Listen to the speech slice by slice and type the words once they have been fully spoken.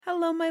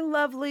Hello, my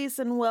lovelies,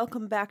 and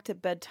welcome back to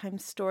Bedtime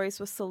Stories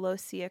with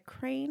Celosia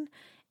Crane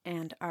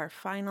and our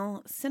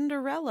final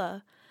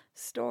Cinderella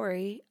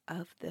story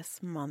of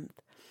this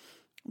month.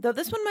 Though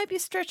this one might be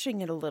stretching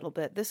it a little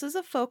bit, this is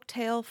a folk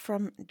tale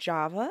from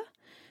Java.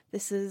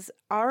 This is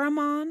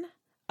Ahriman,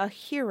 a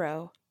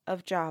hero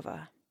of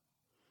Java.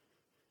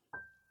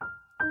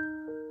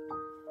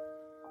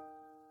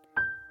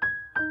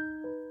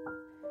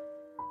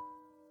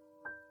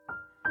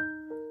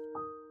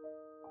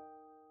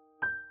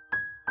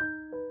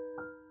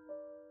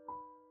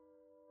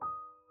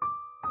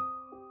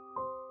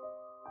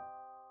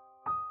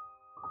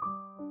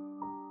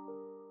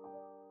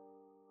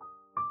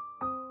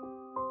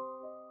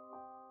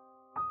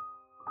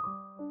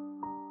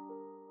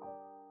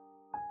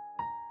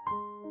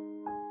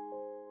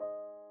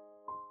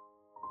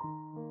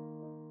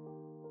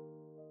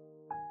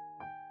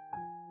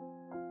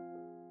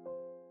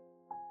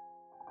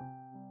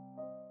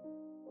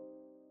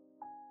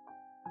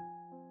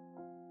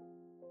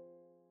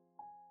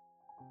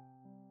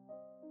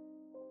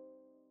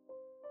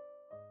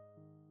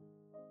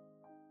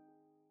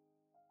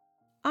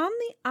 On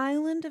the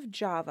island of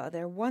Java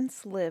there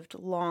once lived,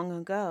 long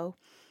ago,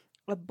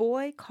 a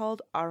boy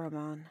called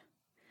Ahriman.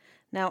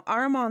 Now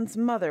Ahriman's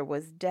mother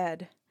was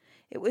dead.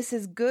 It was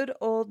his good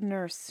old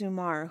nurse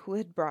Sumar who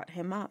had brought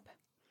him up.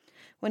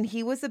 When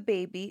he was a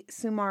baby,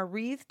 Sumar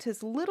wreathed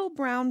his little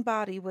brown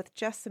body with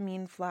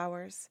jessamine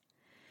flowers.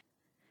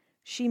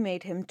 She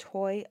made him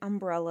toy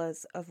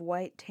umbrellas of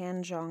white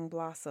tanjong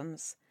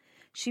blossoms.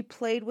 She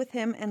played with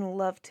him and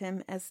loved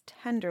him as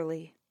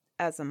tenderly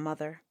as a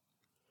mother.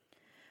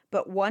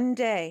 But one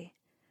day,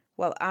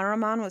 while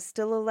Ahriman was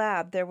still a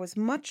lad, there was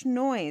much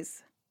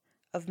noise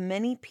of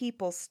many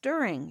people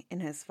stirring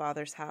in his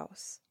father's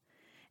house.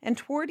 And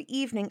toward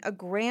evening a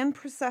grand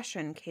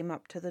procession came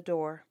up to the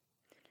door.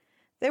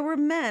 There were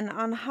men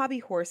on hobby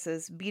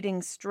horses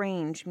beating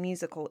strange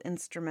musical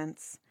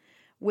instruments,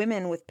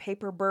 women with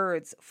paper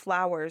birds,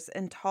 flowers,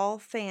 and tall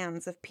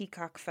fans of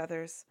peacock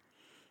feathers,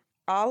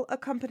 all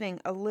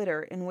accompanying a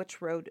litter in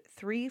which rode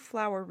 3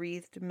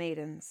 flower-wreathed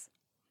maidens.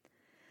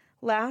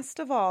 Last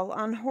of all,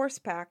 on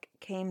horseback,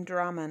 came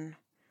Draman,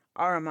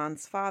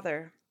 Ahriman's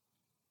father.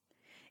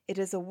 "It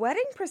is a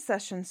wedding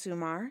procession,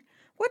 Sumar.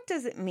 What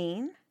does it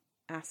mean?"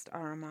 asked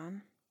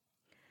Ahriman.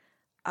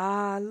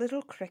 "Ah,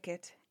 little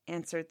cricket,"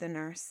 answered the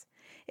nurse,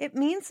 "it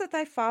means that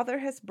thy father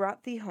has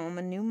brought thee home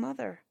a new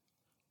mother.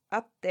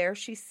 Up there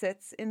she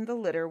sits in the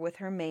litter with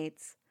her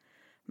maids.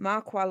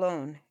 Ma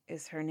Qualone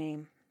is her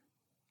name."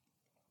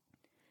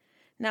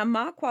 Now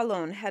Ma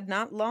Qualone had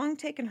not long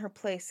taken her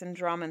place in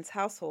Draman's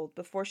household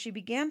before she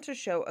began to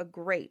show a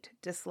great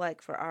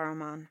dislike for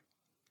Ahriman.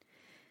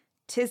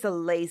 "'Tis a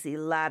lazy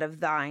lad of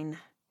thine,"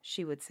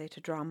 she would say to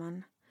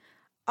Draman.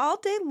 "All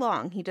day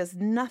long he does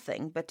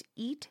nothing but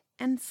eat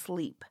and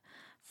sleep.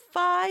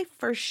 Fie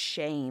for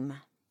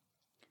shame."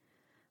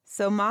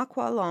 So Ma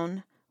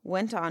Qualone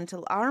went on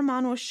till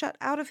Ahriman was shut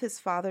out of his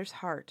father's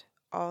heart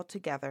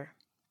altogether.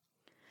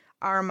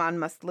 Ahriman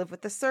must live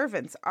with the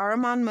servants.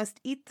 Ahriman must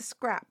eat the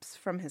scraps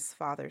from his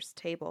father's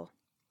table.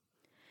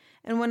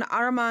 And when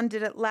Ahriman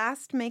did at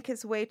last make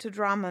his way to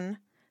Draman,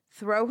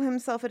 throw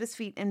himself at his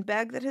feet and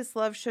beg that his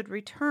love should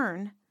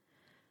return,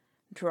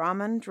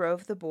 Draman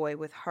drove the boy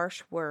with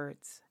harsh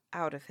words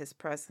out of his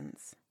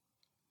presence.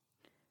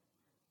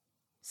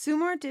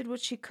 Sumar did what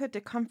she could to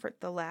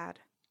comfort the lad.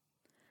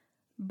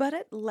 But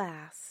at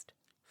last,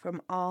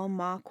 from all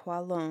Ma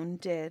Qualone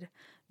did,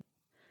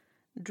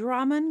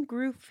 Draman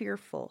grew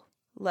fearful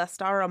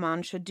lest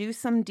Ahriman should do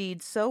some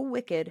deed so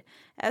wicked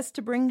as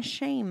to bring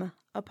shame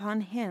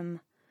upon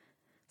him.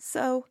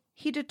 So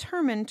he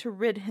determined to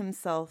rid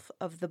himself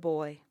of the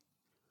boy.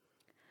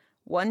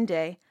 One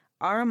day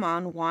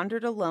Ahriman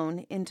wandered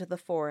alone into the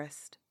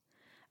forest.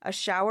 A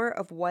shower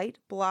of white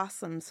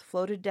blossoms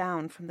floated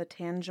down from the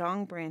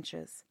tanjong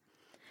branches.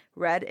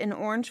 Red and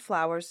orange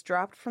flowers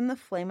dropped from the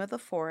flame of the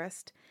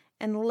forest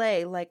and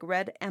lay like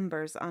red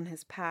embers on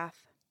his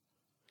path.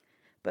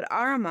 But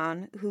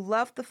Ahriman, who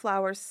loved the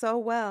flowers so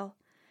well,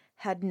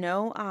 had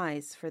no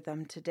eyes for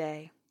them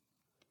today.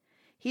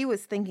 He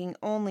was thinking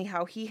only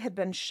how he had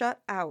been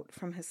shut out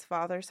from his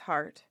father's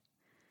heart.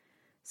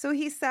 So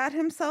he sat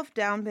himself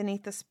down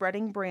beneath the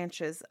spreading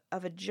branches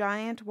of a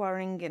giant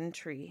waringan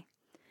tree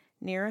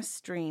near a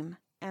stream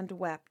and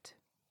wept.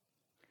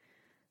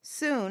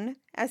 Soon,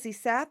 as he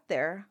sat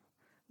there,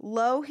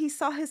 lo, he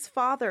saw his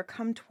father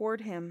come toward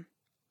him.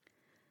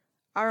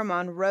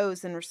 Ahriman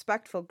rose in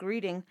respectful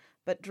greeting,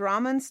 but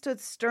Draman stood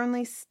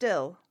sternly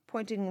still,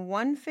 pointing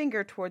one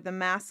finger toward the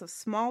mass of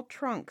small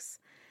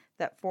trunks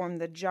that formed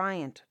the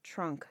giant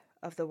trunk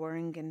of the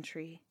waringan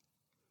tree.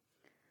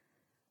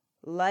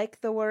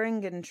 "Like the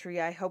waringan tree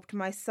I hoped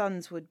my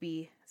sons would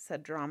be,"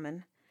 said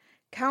Draman,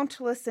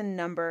 "countless in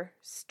number,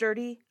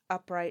 sturdy,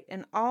 upright,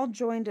 and all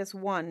joined as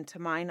one to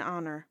mine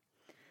honor.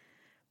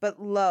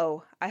 But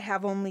lo, I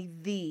have only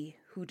thee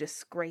who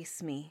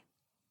disgrace me."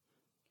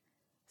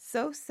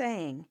 So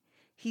saying,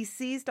 he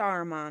seized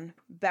Ahriman,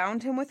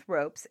 bound him with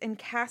ropes, and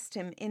cast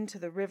him into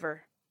the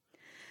river.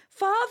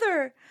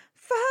 "Father!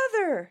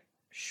 Father!"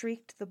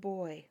 shrieked the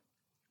boy,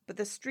 but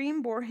the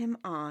stream bore him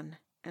on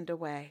and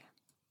away.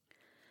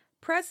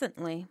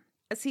 Presently,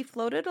 as he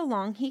floated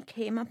along, he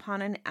came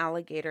upon an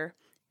alligator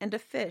and a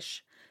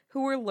fish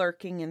who were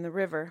lurking in the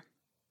river.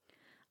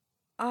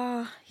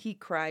 "Ah," he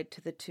cried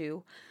to the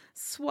two,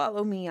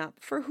 "swallow me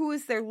up, for who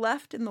is there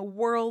left in the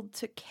world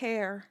to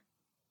care?"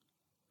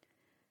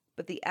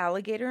 But the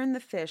alligator and the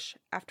fish,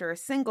 after a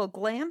single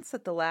glance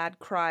at the lad,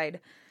 cried,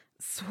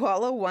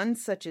 "Swallow one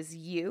such as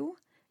you?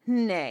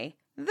 Nay,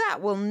 that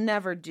will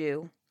never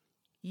do.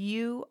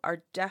 You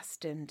are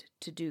destined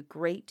to do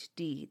great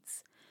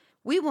deeds.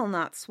 We will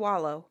not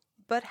swallow,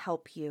 but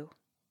help you."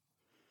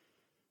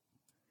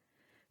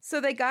 So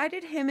they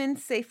guided him in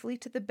safely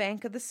to the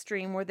bank of the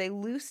stream, where they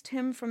loosed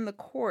him from the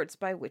cords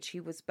by which he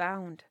was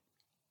bound.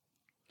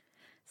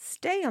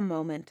 "Stay a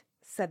moment,"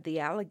 said the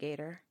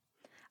alligator.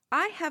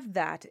 "I have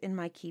that in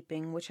my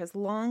keeping which has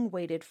long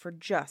waited for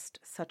just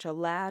such a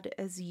lad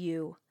as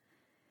you."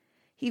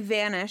 He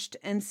vanished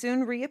and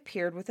soon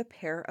reappeared with a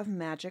pair of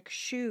magic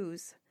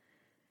shoes.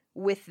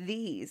 "With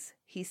these,"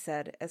 he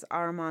said, as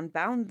Ahriman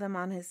bound them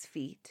on his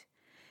feet,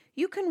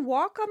 "you can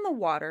walk on the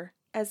water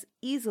as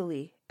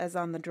easily as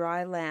on the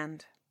dry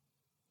land."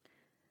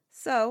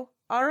 So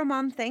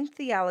Ahriman thanked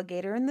the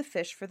alligator and the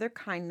fish for their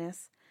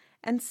kindness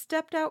and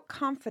stepped out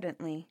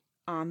confidently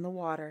on the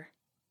water.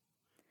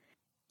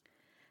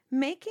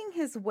 Making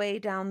his way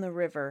down the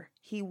river,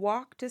 he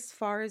walked as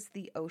far as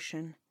the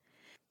ocean.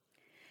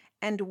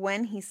 And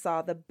when he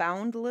saw the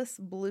boundless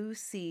blue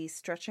sea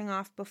stretching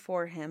off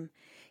before him,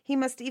 he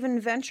must even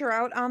venture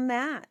out on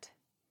that.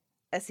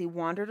 As he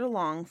wandered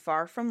along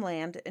far from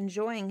land,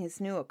 enjoying his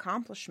new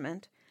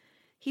accomplishment,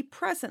 he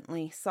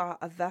presently saw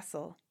a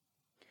vessel.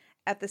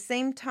 At the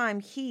same time,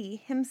 he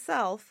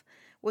himself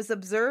was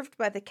observed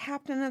by the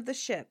captain of the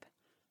ship,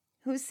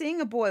 who, seeing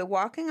a boy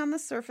walking on the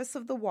surface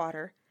of the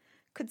water,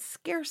 could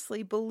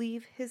scarcely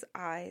believe his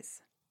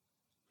eyes.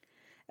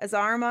 As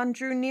Ahriman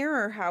drew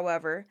nearer,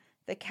 however,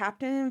 the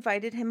captain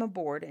invited him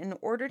aboard and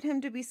ordered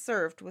him to be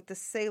served with the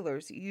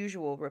sailor's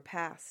usual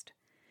repast,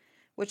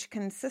 which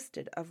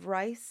consisted of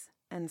rice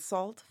and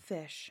salt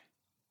fish.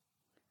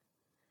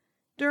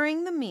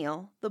 During the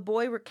meal, the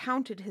boy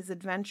recounted his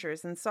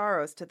adventures and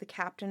sorrows to the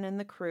captain and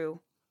the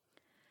crew.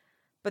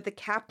 But the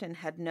captain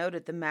had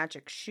noted the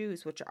magic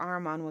shoes which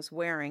Ahriman was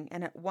wearing,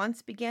 and at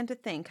once began to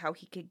think how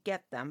he could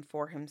get them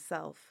for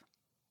himself.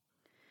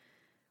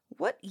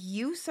 "What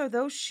use are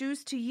those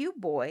shoes to you,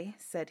 boy?"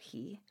 said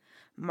he.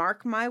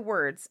 "Mark my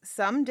words,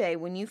 some day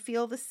when you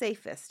feel the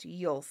safest,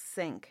 you'll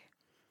sink.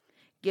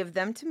 Give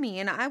them to me,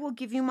 and I will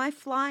give you my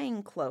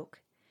flying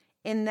cloak.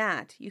 In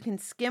that you can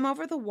skim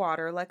over the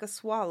water like a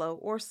swallow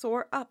or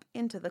soar up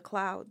into the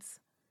clouds."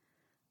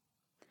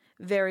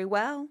 "Very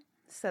well,"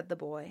 said the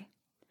boy.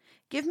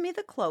 "Give me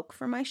the cloak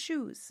for my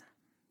shoes."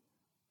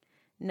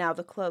 Now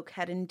the cloak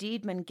had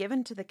indeed been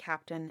given to the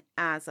captain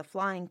as a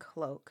flying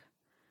cloak.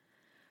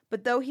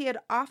 But though he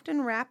had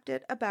often wrapped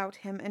it about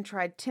him and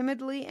tried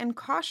timidly and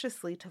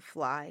cautiously to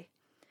fly,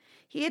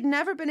 he had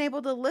never been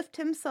able to lift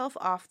himself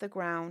off the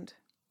ground.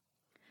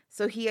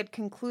 So he had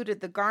concluded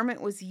the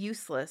garment was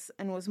useless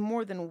and was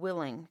more than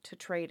willing to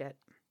trade it.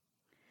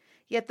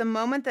 Yet the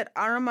moment that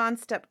Ahriman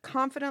stepped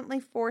confidently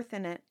forth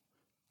in it,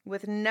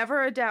 with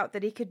never a doubt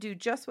that he could do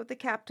just what the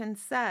captain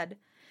said,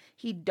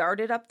 he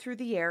darted up through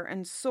the air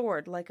and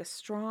soared like a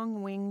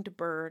strong-winged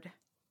bird.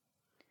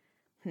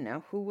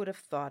 "Now, who would have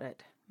thought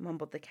it?"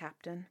 mumbled the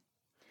captain.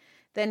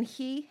 Then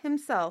he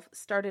himself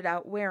started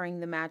out wearing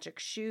the magic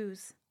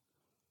shoes.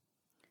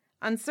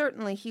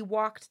 Uncertainly he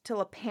walked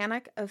till a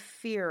panic of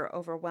fear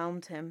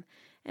overwhelmed him,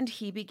 and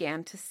he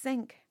began to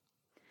sink.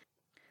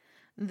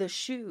 The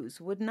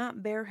shoes would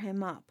not bear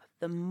him up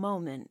the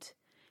moment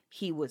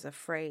he was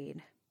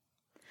afraid.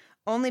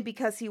 Only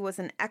because he was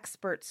an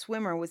expert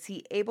swimmer was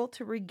he able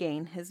to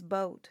regain his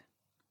boat.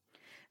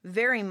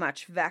 Very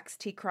much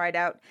vexed, he cried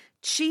out,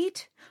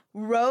 "Cheat!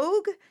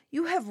 Rogue!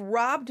 You have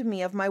robbed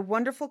me of my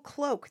wonderful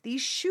cloak.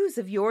 These shoes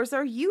of yours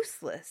are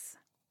useless."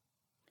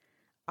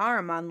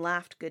 Ahriman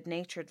laughed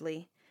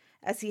good-naturedly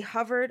as he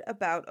hovered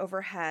about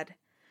overhead,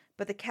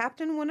 but the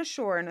captain went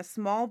ashore in a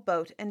small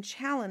boat and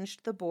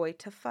challenged the boy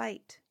to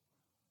fight.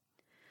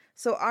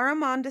 So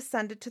Ahriman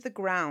descended to the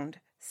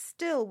ground,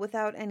 still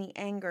without any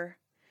anger,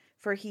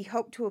 for he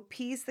hoped to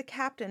appease the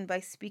captain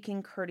by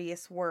speaking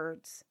courteous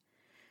words.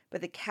 But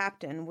the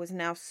captain was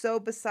now so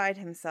beside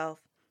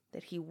himself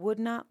that he would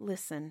not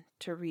listen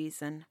to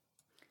reason.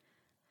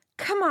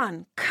 Come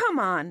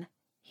on,"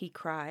 he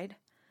cried.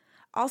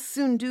 "I'll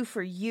soon do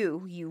for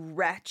you, you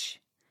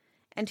wretch."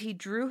 And he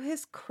drew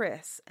his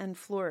kris and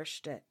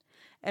flourished it,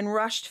 and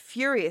rushed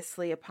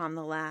furiously upon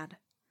the lad.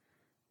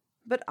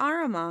 But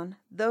Ahriman,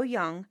 though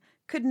young,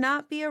 could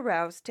not be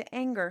aroused to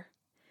anger.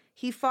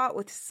 He fought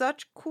with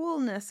such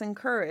coolness and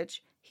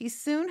courage, he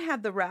soon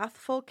had the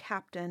wrathful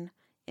captain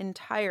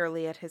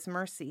entirely at his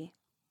mercy.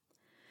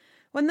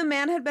 When the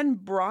man had been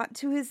brought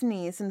to his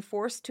knees and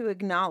forced to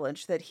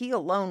acknowledge that he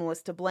alone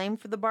was to blame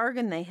for the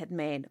bargain they had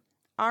made,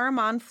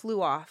 Ahriman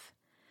flew off,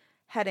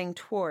 heading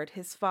toward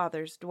his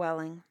father's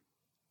dwelling.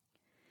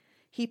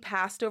 He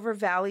passed over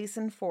valleys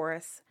and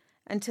forests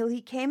until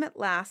he came at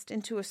last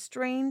into a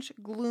strange,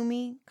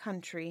 gloomy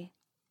country.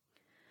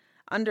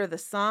 Under the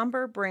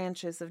somber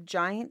branches of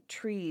giant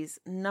trees,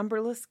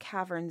 numberless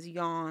caverns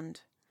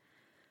yawned.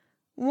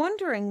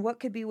 Wondering what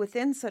could be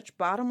within such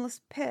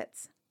bottomless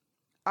pits,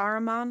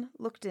 Ahriman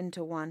looked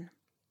into one.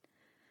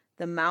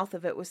 The mouth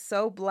of it was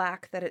so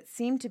black that it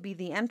seemed to be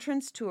the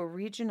entrance to a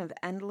region of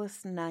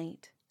endless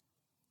night.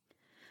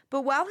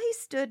 But while he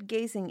stood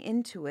gazing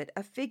into it,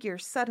 a figure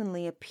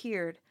suddenly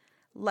appeared,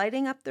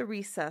 lighting up the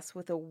recess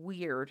with a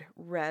weird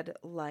red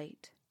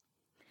light.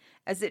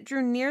 As it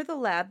drew near the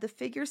lad, the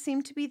figure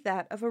seemed to be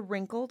that of a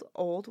wrinkled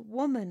old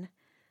woman,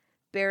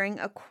 bearing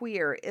a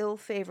queer,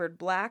 ill-favored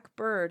black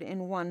bird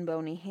in one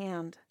bony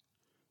hand.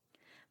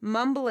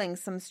 Mumbling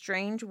some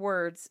strange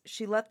words,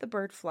 she let the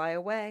bird fly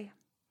away.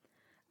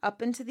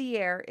 Up into the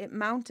air it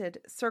mounted,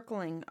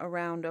 circling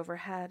around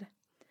overhead.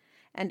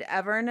 And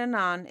ever and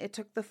anon it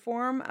took the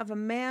form of a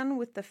man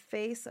with the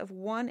face of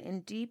one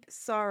in deep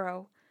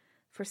sorrow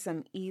for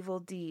some evil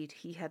deed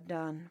he had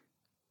done.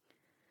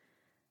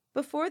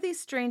 Before these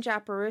strange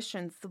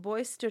apparitions, the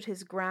boy stood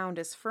his ground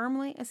as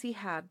firmly as he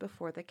had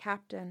before the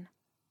captain.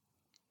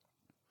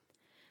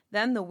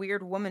 Then the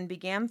weird woman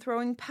began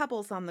throwing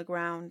pebbles on the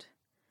ground.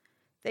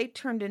 They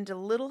turned into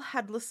little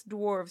headless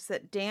dwarves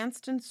that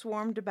danced and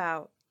swarmed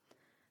about.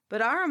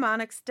 But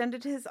Ahriman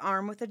extended his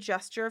arm with a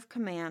gesture of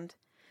command,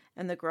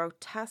 and the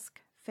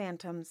grotesque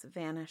phantoms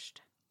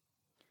vanished.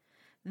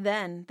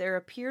 Then there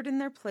appeared in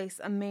their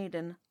place a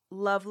maiden,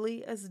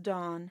 lovely as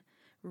dawn,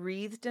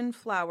 wreathed in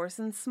flowers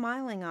and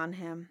smiling on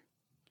him.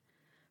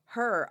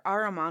 Her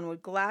Ahriman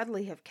would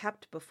gladly have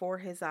kept before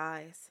his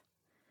eyes.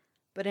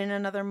 But in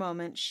another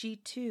moment she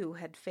too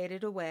had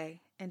faded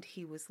away, and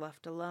he was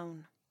left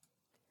alone.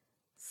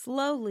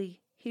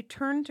 Slowly he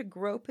turned to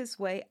grope his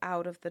way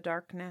out of the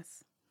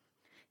darkness.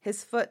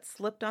 His foot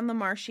slipped on the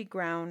marshy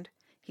ground.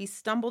 He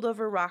stumbled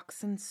over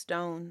rocks and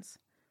stones.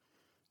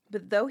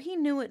 But though he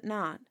knew it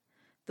not,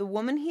 the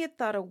woman he had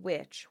thought a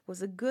witch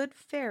was a good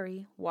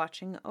fairy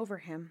watching over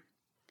him.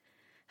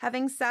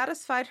 Having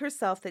satisfied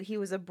herself that he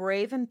was a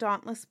brave and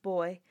dauntless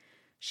boy,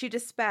 she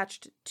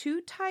dispatched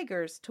 2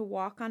 tigers to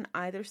walk on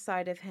either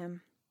side of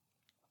him.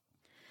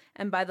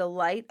 And by the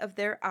light of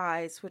their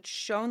eyes, which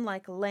shone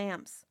like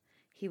lamps,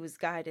 he was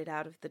guided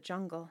out of the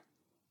jungle.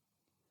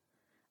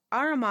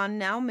 Ahriman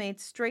now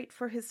made straight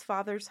for his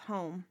father's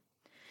home,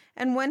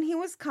 and when he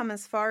was come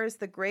as far as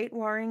the great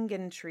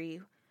Waringen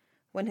tree,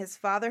 when his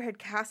father had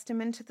cast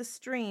him into the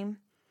stream,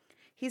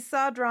 he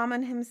saw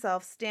Draman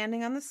himself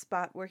standing on the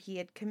spot where he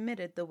had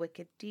committed the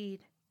wicked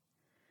deed.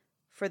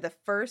 For the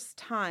first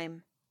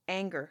time,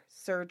 anger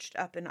surged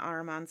up in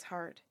Ahriman's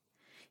heart.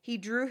 He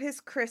drew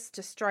his kris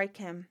to strike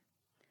him.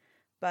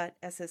 But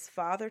as his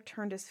father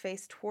turned his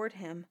face toward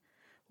him,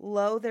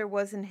 lo, there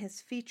was in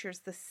his features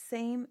the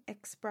same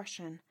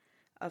expression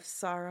of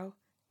sorrow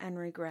and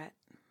regret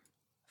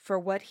for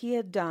what he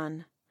had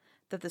done,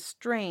 that the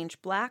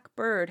strange black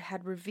bird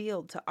had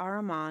revealed to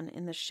Ahriman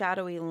in the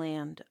shadowy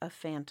land of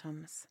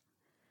phantoms.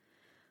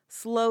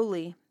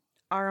 Slowly,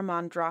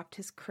 Ahriman dropped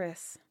his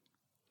kris.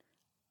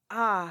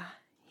 "Ah,"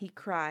 he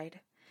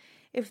cried,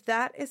 "if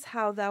that is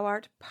how thou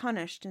art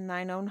punished in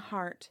thine own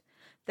heart,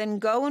 then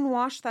go and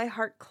wash thy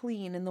heart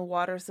clean in the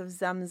waters of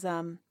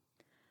Zemzem.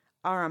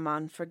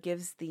 Ahriman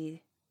forgives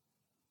thee."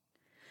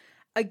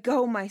 "I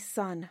go, my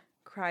son,"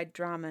 cried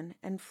Draman,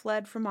 and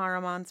fled from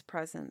Ahriman's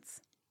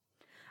presence.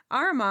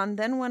 Ahriman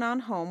then went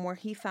on home, where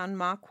he found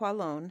Ma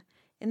Qualone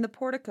in the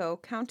portico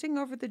counting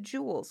over the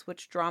jewels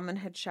which Draman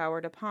had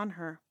showered upon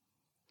her.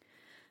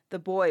 The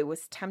boy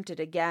was tempted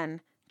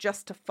again,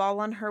 just to fall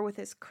on her with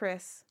his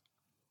kris.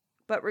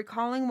 But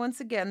recalling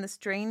once again the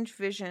strange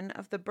vision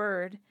of the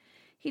bird,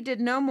 he did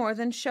no more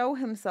than show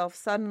himself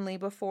suddenly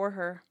before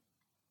her.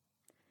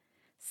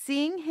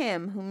 Seeing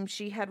him whom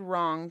she had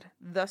wronged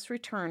thus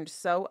returned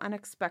so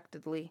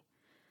unexpectedly,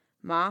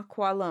 Ma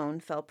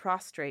Qualone fell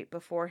prostrate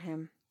before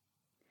him.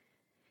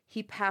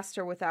 He passed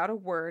her without a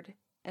word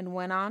and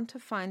went on to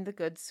find the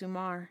good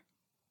Sumar.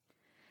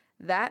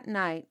 That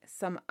night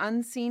some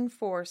unseen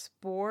force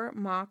bore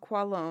Ma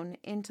Qualone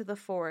into the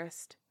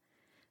forest.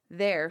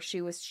 There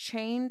she was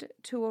chained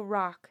to a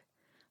rock,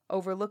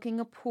 overlooking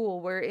a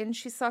pool wherein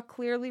she saw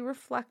clearly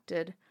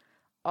reflected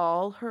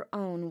all her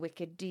own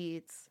wicked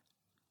deeds.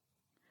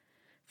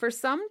 For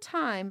some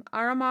time,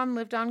 Ahriman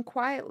lived on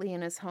quietly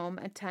in his home,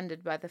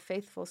 attended by the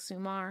faithful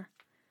Sumar.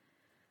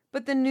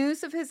 But the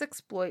news of his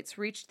exploits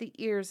reached the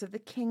ears of the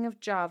king of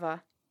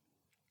Java,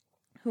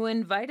 who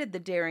invited the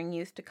daring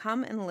youth to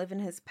come and live in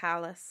his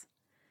palace.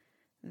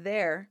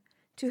 There,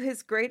 to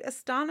his great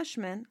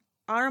astonishment,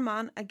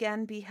 Ahriman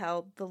again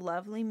beheld the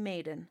lovely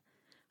maiden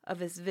of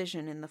his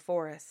vision in the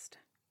forest.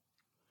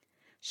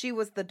 She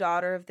was the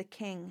daughter of the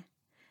king,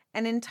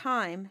 and in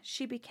time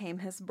she became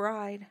his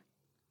bride.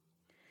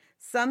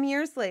 Some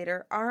years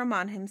later,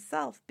 Ahriman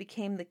himself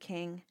became the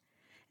king,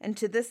 and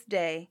to this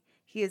day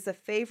he is a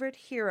favorite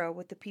hero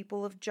with the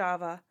people of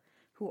Java,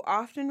 who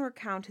often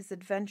recount his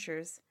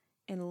adventures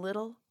in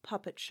little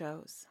puppet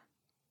shows.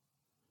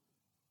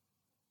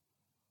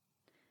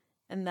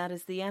 And that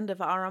is the end of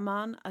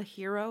Ahriman, a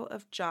Hero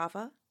of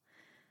Java.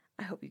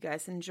 I hope you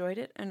guys enjoyed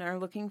it and are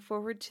looking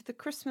forward to the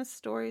Christmas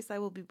stories I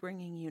will be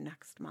bringing you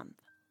next month.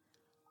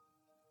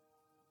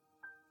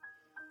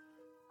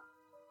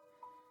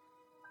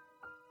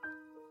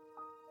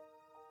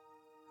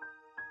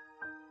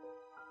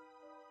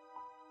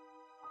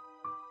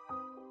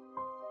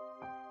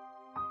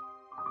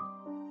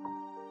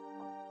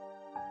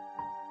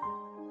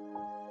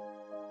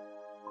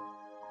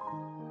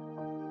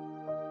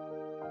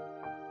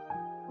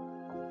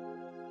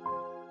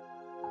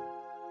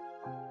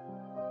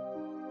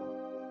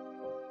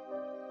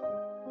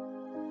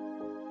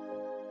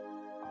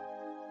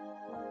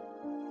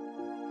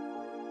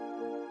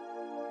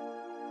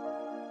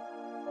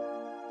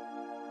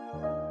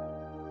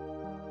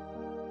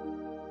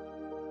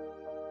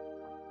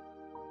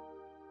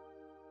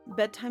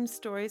 Bedtime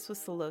Stories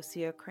with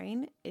Celosia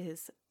Crane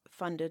is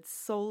funded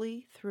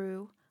solely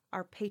through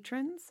our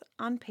patrons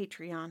on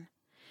Patreon.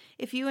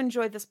 If you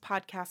enjoy this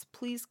podcast,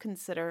 please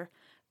consider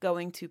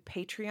going to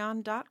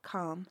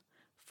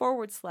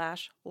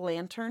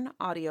patreon.com/Lantern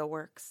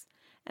Audioworks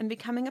and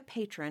becoming a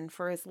patron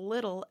for as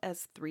little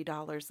as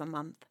 $3 a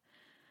month.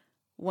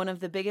 One of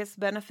the biggest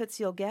benefits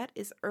you'll get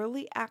is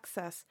early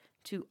access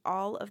to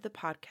all of the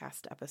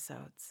podcast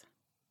episodes.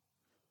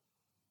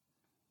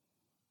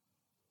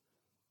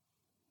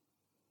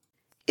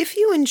 If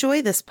you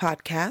enjoy this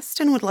podcast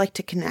and would like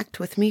to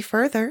connect with me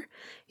further,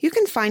 you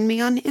can find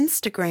me on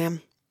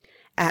Instagram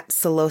at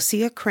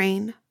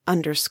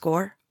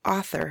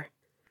CelosiaCrane_author.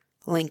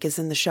 Link is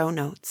in the show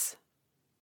notes.